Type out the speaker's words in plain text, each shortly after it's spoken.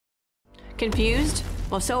Confused?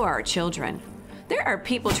 Well, so are our children. There are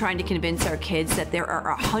people trying to convince our kids that there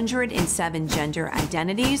are 107 gender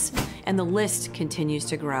identities, and the list continues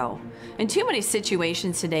to grow. In too many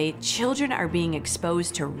situations today, children are being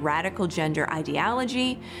exposed to radical gender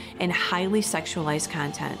ideology and highly sexualized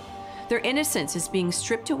content. Their innocence is being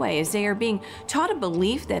stripped away as they are being taught a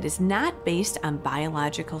belief that is not based on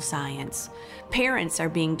biological science. Parents are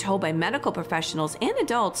being told by medical professionals and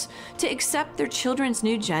adults to accept their children's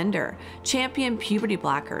new gender, champion puberty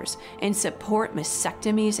blockers, and support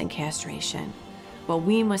mastectomies and castration. Well,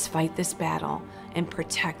 we must fight this battle and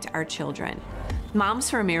protect our children. Moms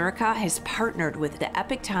for America has partnered with the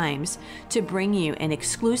Epoch Times to bring you an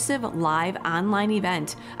exclusive live online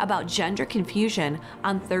event about gender confusion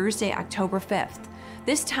on Thursday, October 5th.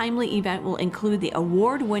 This timely event will include the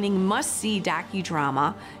award-winning must-see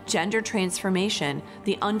docudrama, Gender Transformation,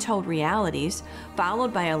 The Untold Realities,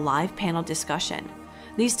 followed by a live panel discussion.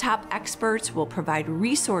 These top experts will provide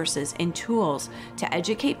resources and tools to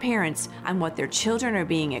educate parents on what their children are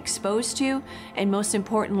being exposed to, and most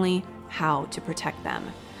importantly, how to protect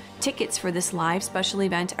them. Tickets for this live special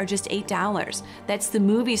event are just $8. That's the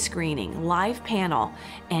movie screening, live panel,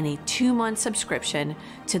 and a 2-month subscription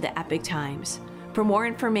to the Epoch Times. For more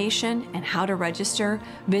information and how to register,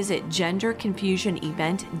 visit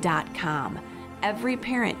genderconfusionevent.com. Every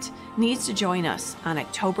parent needs to join us on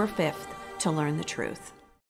October 5th to learn the truth.